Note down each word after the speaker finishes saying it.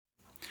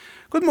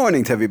Good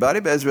morning to everybody.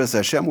 Be'ezras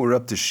Hashem, we're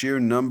up to Shir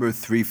number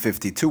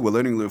 352. We're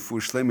learning L'Refuah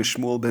Shlema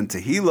Shmuel ben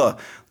Tehila,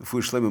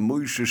 L'Refuah Shlema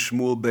Moshe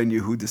Shmuel ben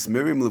Yehudis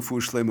Miriam, L'Refuah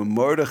Shlema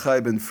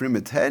Mordechai ben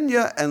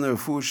Frimitenya, and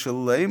L'Refuah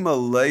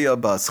Shlema Leah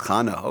bas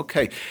Chana.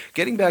 Okay,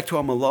 getting back to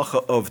our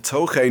malacha of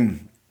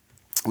Tochen.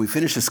 We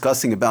finished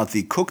discussing about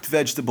the cooked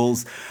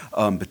vegetables,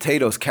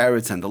 potatoes,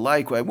 carrots, and the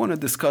like. I want to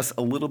discuss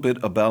a little bit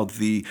about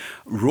the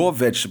raw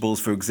vegetables,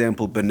 for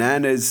example,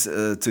 bananas,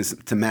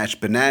 to mash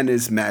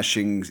bananas,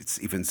 mashing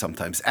even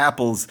sometimes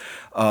apples,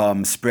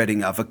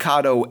 spreading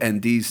avocado,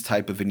 and these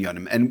type of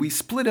inyanim. And we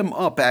split them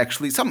up,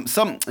 actually.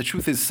 The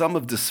truth is, some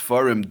of the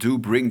Sfarim do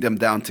bring them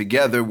down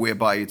together,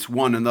 whereby it's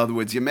one. In other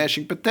words, you're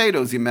mashing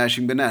potatoes, you're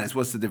mashing bananas.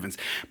 What's the difference?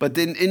 But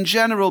in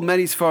general,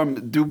 many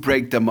Sfarim do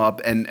break them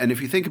up. And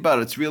if you think about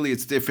it,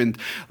 it's different.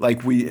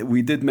 Like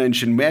we did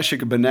mention,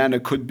 mashing a banana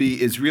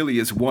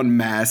is one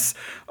mass.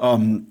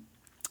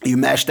 You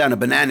mash down a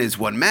banana is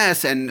one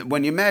mass, and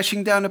when you're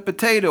mashing down a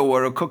potato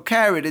or a cooked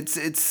carrot, so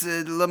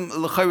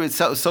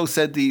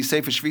said the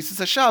Sefer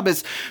Shvisas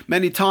HaShabbos,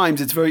 many times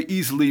it's very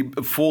easily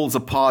falls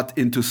apart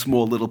into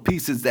small little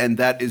pieces, and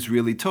that is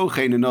really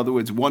tochen. In other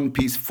words, one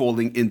piece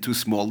falling into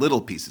small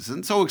little pieces.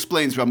 And so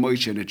explains Rav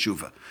Moshe in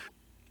Tshuva.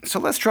 So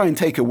let's try and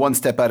take it one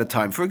step at a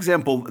time. For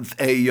example,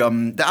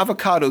 the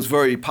avocado is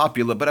very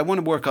popular, but I want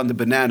to work on the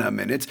banana a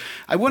minute.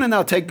 I want to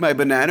now take my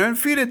banana and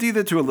feed it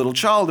either to a little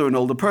child or an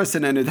older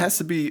person, and it has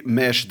to be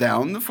mashed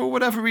down. For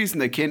whatever reason,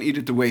 they can't eat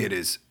it the way it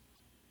is.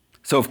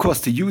 So, of course,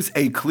 to use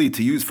a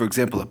kli, for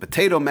example, a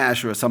potato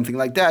masher or something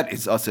like that,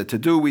 is also to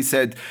do. We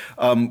said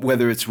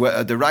whether it's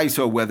the rice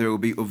or whether it will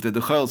be uvda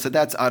dechol, so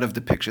that's out of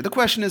the picture. The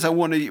question is,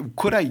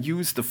 could I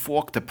use the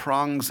fork, the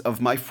prongs of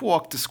my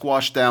fork to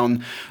squash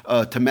down,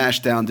 to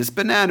mash down this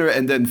banana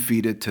and then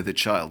feed it to the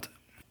child?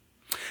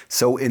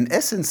 So, in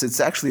essence,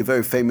 it's actually a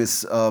very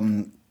famous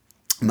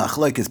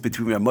machlekes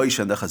between Rav Moshe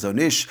and the Chazon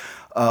Ish,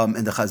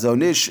 and the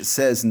Chazon Ish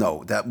says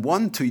no, that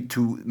one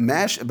to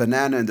mash a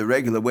banana in the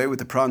regular way with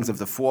the prongs of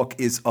the fork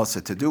is also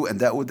to do, and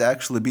that would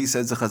actually be,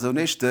 says the Chazon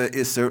Ish, the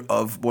Isser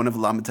of one of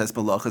Lamites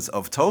Malachas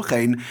of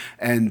Tochen,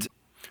 and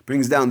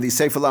brings down the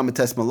Sefer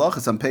Lamites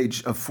Malachas on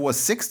page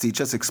 460,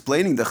 just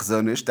explaining the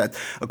Chazon Ish, that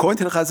according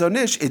to the Chazon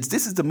Ish,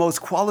 this is the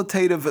most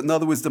qualitative, in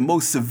other words, the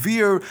most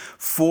severe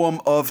form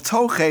of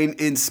tochen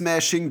in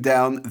smashing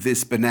down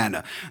this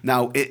banana.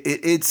 Now,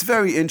 it's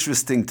very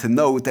interesting to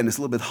note, and it's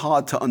a little bit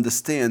hard to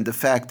understand, the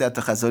fact that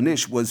the Chazon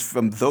Ish was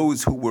from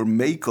those who were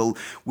makel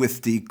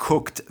with the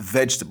cooked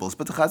vegetables.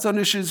 But the Chazon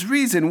Ish's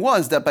reason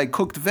was that by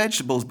cooked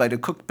vegetables, by the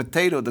cooked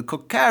potato, the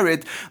cooked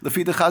carrot,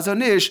 lefi the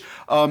Chazon Ish,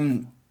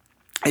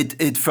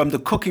 It from the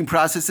cooking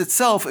process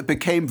itself, it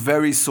became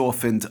very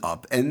softened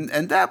up, and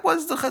that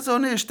was the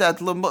Chazon Ish, that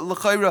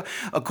l'chayra,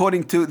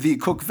 according to the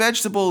cooked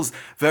vegetables,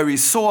 very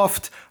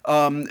soft.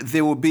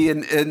 There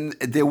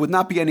would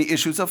not be any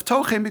issues of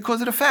tochen because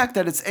of the fact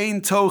that it's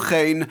ein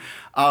tochen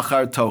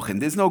achar tochen.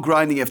 There's no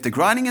grinding after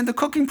grinding, and the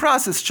cooking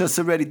process just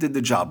already did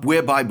the job.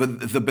 Whereby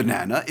the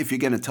banana, if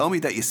you're going to tell me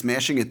that you're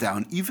smashing it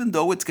down, even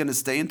though it's going to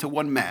stay into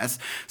one mass,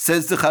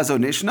 says the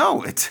Chazon Ish,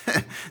 no, it's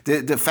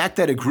the fact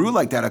that it grew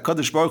like that,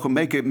 HaKadosh Baruch Hu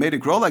made it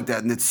grow like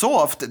that, and it's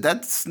soft,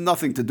 that's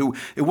nothing to do.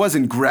 It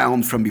wasn't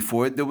ground from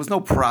before. There was no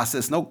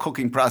process, no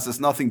cooking process,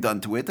 nothing done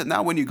to it. And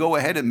now when you go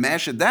ahead and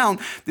mash it down,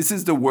 this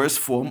is the worst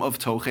form of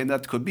tochen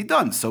that could be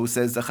done. So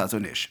says the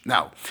Chazon Ish.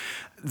 Now,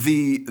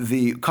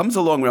 the comes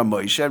along Rav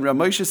Moshe, and Rav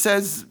Moshe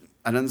says,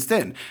 I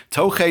understand,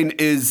 tochen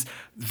is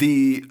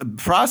the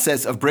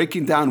process of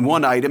breaking down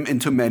one item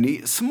into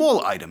many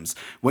small items.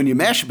 When you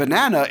mash a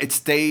banana, it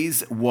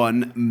stays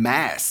one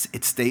mass.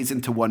 It stays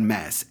into one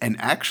mass. And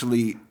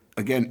actually,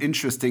 again,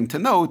 interesting to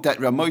note that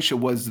Rav Moshe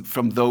was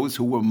from those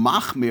who were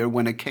machmir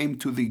when it came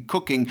to the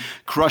cooking,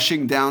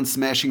 crushing down,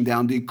 smashing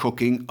down the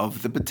cooking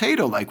of the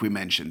potato, like we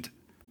mentioned.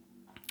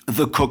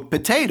 The cooked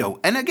potato.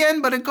 And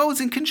again, but it goes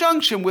in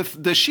conjunction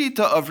with the shita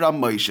of Rav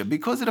Moshe,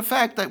 because of the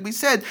fact that we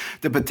said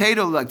the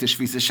potato, like the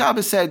Shvisas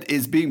HaShabbos said,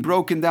 is being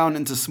broken down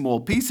into small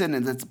pieces,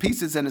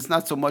 and it's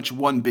not so much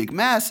one big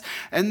mass.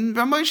 And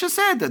Rav Moshe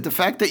said that the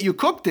fact that you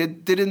cooked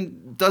it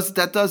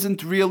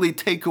doesn't really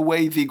take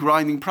away the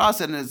grinding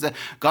process, and it's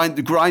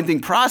the grinding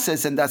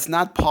process, and that's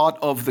not part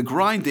of the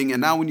grinding.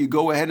 And now when you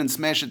go ahead and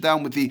smash it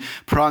down with the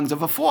prongs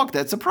of a fork,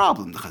 that's a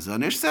problem. The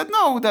Chazon Ish said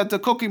no, that the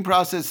cooking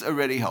process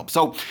already helps.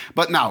 So,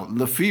 but now,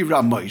 Lefi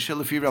Rav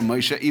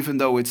Moshe, even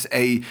though it's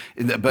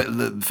but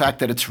the fact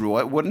that it's raw,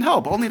 it wouldn't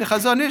help. Only the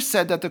Chazon Ish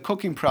said that the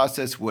cooking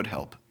process would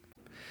help.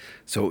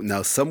 So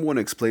now someone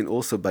explained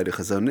also by the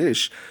Chazon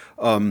Ish,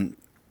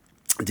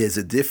 there's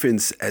a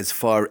difference as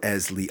far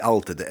as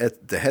li'alta,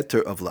 the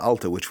heter of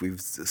li'alta, which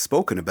we've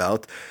spoken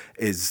about,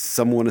 is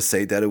some want to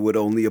say that it would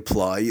only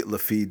apply,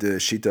 lefi the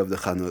shita of the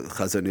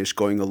Chazon Ish,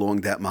 going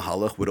along that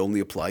mahalach, would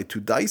only apply to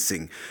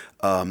dicing.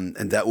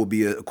 And that will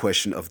be a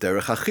question of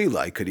derech achila.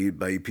 I could eat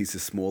my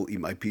pieces small, eat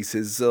my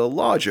pieces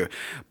larger.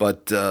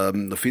 But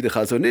Lefi the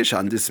Chazon Ish,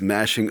 on this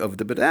mashing of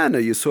the banana,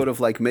 you're sort of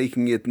like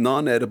making it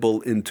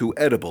non-edible into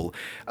edible.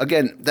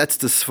 Again, that's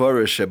the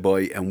svara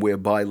sheboy, and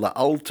whereby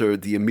la'alter,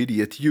 the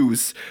immediate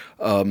use,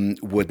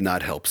 would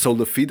not help. So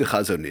Lefi the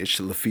Chazon Ish,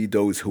 Lefi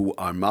those who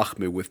are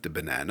machmir with the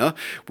banana,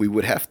 we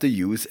would have to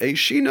use a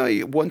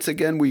shinoi. Once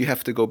again, we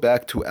have to go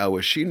back to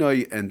our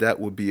shinoi, and that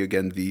would be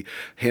again the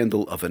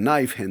handle of a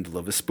knife, handle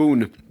of a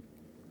spoon,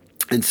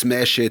 and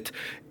smash it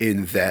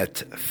in that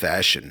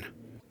fashion.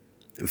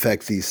 In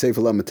fact, the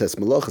Sefer Lamates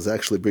Malachas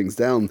actually brings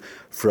down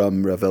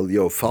from Rav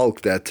Elio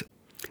Falk that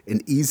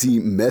an easy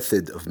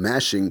method of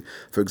mashing,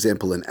 for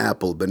example, an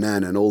apple,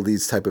 banana, and all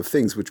these type of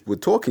things, which we're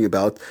talking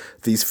about,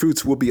 these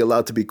fruits will be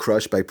allowed to be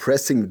crushed by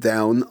pressing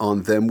down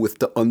on them with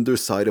the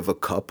underside of a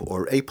cup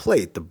or a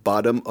plate, the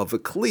bottom of a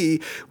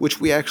kli, which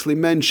we actually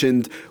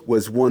mentioned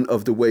was one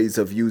of the ways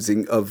of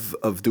using of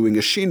doing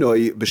a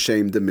shinoi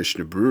b'shem the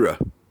Mishnah Brura.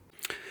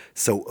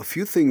 So a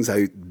few things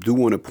I do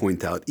want to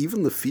point out.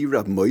 Even Lefi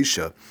Rab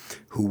Moshe,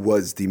 who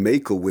was the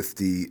makel with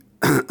the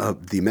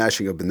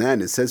mashing of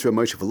bananas, says Rab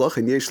Moshe,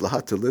 "V'lachin yesh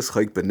lahat to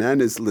lischayk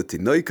bananas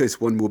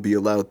l'tinoikos." One will be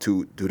allowed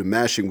to do the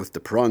mashing with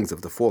the prongs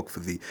of the fork for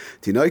the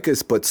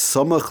tinoikos, but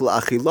samach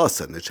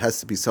la'achilasan. It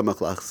has to be samach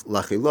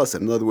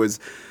la'achilasan. In other words,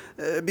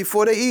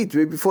 before they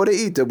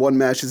eat, one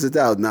mashes it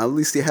out. Now, at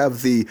least you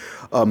have the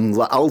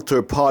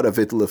la'alter part of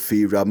it,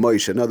 Lefi Rab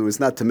Moshe. In other words,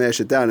 not to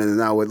mash it down and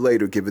an hour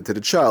later give it to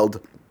the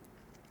child.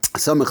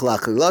 Samach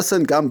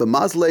lachilasan gam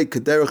b'mazlei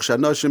kederech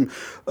shanoshim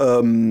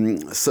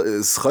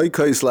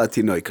schaykos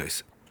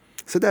latinoikos.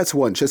 So that's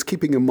one. Just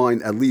keeping in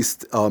mind, at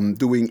least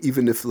doing,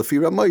 even if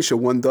Lefi Rab Moshe,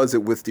 one does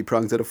it with the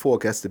prongs of the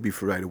fork, has to be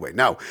for right away.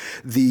 Now,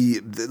 the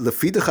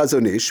Lefi the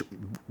Chazon Ish,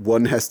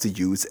 one has to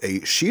use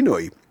a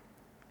shinoi,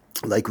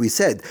 like we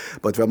said,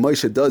 but Rav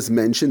Moshe does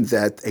mention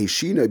that a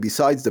shinoi,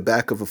 besides the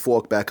back of a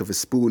fork, back of a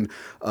spoon,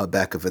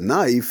 back of a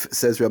knife,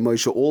 says Rav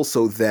Moshe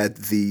also that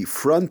the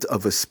front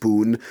of a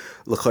spoon,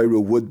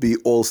 l'chayru, would be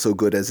also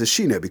good as a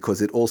shinoi, because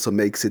it also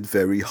makes it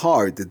very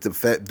hard.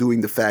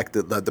 Doing the fact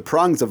that the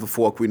prongs of a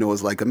fork we know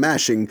is like a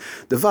mashing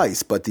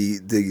device, but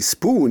the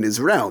spoon is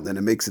round and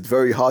it makes it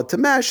very hard to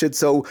mash it,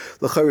 so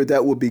l'chayru,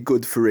 that would be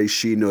good for a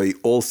shinoi,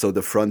 also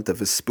the front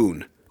of a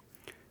spoon.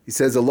 He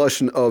says a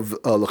lashon of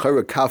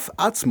l'chayra kaf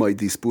atzmai,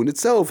 the spoon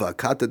itself,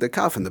 kata the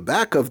kaf, and the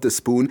back of the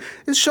spoon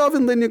is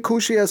shavin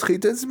linyakushi as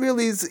chita. It's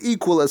really is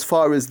equal as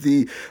far as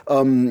the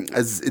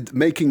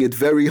making it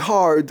very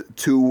hard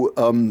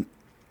to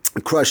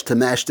crush, to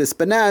mash this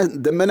banana,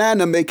 the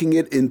banana, making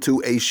it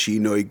into a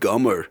shinoi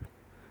gomer.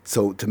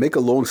 So, to make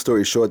a long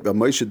story short, Rav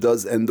Moshe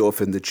does end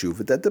off in the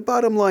tshuva that the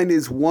bottom line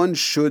is one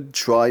should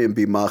try and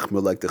be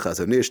machmer like the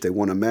Chazon Ish. They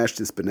want to mash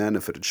this banana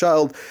for the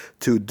child,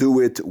 to do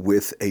it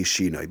with a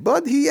shinoi.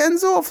 But he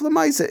ends off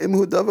lemaisa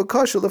imhu dava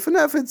kashel.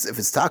 If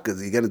it's taka,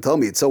 you're going to tell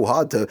me it's so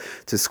hard to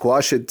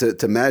squash it,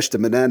 to mash the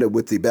banana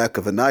with the back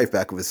of a knife,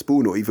 back of a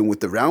spoon, or even with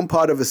the round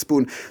part of a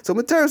spoon. So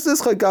materis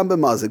nischay gam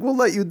b'mazig. We'll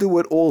let you do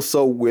it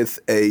also with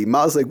a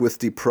mazig, with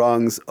the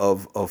prongs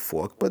of a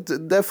fork.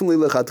 But definitely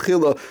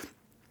lechatchila,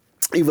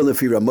 even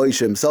if Rav Moshe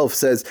himself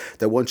says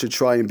that one should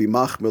try and be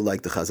machmer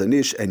like the Chazon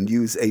Ish and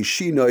use a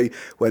shinoi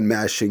when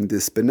mashing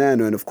this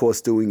banana, and of course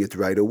doing it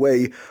right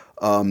away,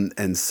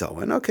 and so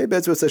on. Okay,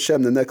 Bezras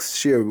Hashem, the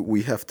next year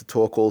we have to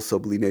talk also,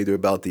 bli neder,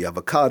 about the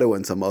avocado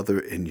and some other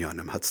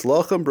inyanim.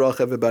 Hatzlach and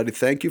brach, everybody.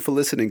 Thank you for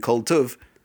listening. Kol tuv.